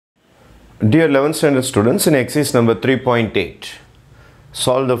Dear 11th standard students, in exercise number 3.8,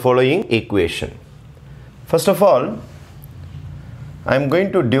 solve the following equation. First of all, I am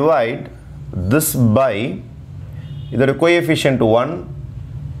going to divide this by either a coefficient 1,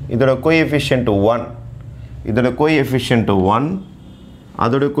 either a coefficient 1, either a coefficient 1,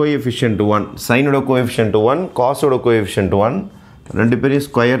 other coefficient 1, sin oda coefficient 1, cos oda coefficient 1, ரெண்டு பேரையும்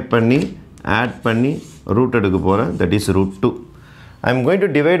square பண்ணி add பண்ணி root எடுக்க போகிறேன், that is root 2. I am going to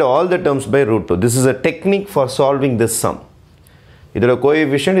divide all the terms by root 2. This is a technique for solving this sum. இதோட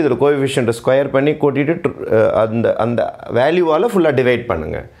coefficient square பண்ணி கூட்டிட்டு அந்த வேல்யூவால் ஃபுல்லாக டிவைட்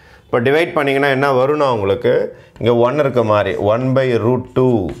பண்ணுங்க. இப்போ டிவைட் பண்ணிங்கன்னா என்ன வரும்னா உங்களுக்கு இங்கே 1 இருக்க மாதிரி 1/√2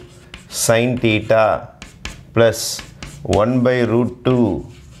 sin theta plus 1/√2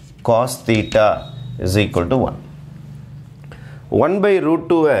 cos theta is equal to 1.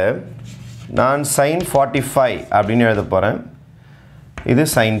 1/√2 நான் sin 45 அப்படின்னு எழுத போகிறேன். இது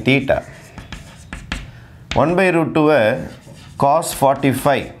sin theta. 1/√2 cos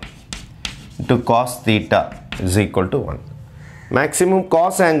 45 into cos theta is equal to 1. Maximum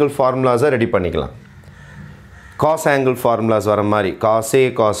cos angle formulas ready பண்ணிக்கலாம். cos angle formulas வர மாதிரி cos A,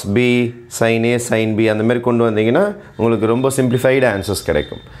 cos B, sin A, sin B அந்த மாதிரி கொண்டு வந்தீங்கன்னா உங்களுக்கு ரொம்ப simplified answers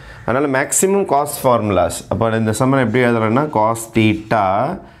கிடைக்கும். அதனால் maximum cos formulas அப்போ இந்த சம்மனை எப்படி எழுதுறேன்னா cos theta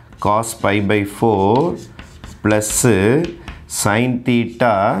cos pi by 4 plus sin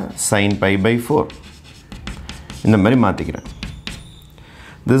theta sin pi by 4 இந்த மாதிரி மாற்றிக்கிறேன்.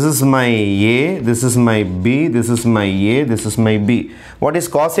 This is my A, this is my B, this is my A, this is my B. What is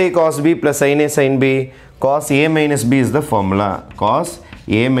cos A cos B plus sin A sin B? Cos A minus B is the formula. Cos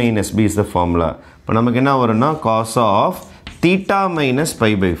A minus B is the formula. இப்போ நமக்கு என்ன வரும்னா cos of theta minus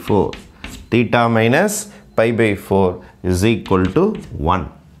pi by 4. Theta minus pi by 4 is equal to 1.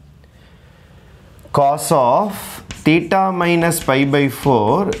 Cos of theta minus pi by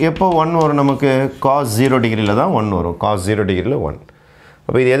 4 எப்போ 1 வரும் நமக்கு cos 0 டிகிரியில் தான் 1 வரும். cos 0 டிகிரியில் 1.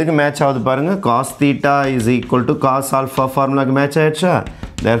 அப்போ இது எதுக்கு மேட்ச் ஆகுது பாருங்க. cos theta is equal to cos alpha ஃபார்முலாக்கு match ஆயிடுச்சா?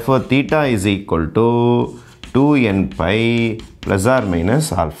 Therefore theta is equal to 2n pi plus or minus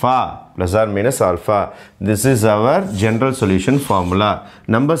alpha. Plus or minus alpha. This is our general solution formula.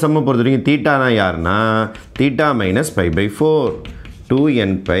 Number sum பொறுத்த வரைக்கும் theta na யாருன்னா theta minus pi by 4.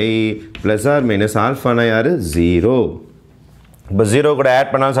 2n pi plus or minus alpha na யாரு 0. இப்போ 0 கூட add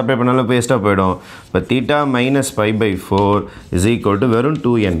பண்ணாலும் supply பண்ணாலும் வேஸ்ட்டாக போயிடும். இப்போ theta minus pi by 4 is equal to வெறும்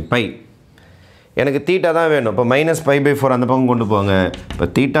 2n pi. எனக்கு theta தான் வேணும். இப்போ minus pi by 4 அந்த பக்கம் கொண்டு போங்க. இப்போ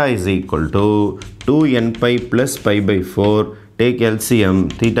theta is equal to 2n pi plus pi by 4. Take LCM.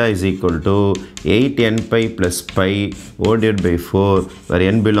 Theta is equal to 8n pi plus pi divided by 4 where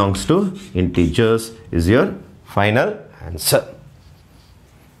n belongs to integers is your final answer.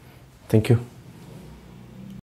 Thank you.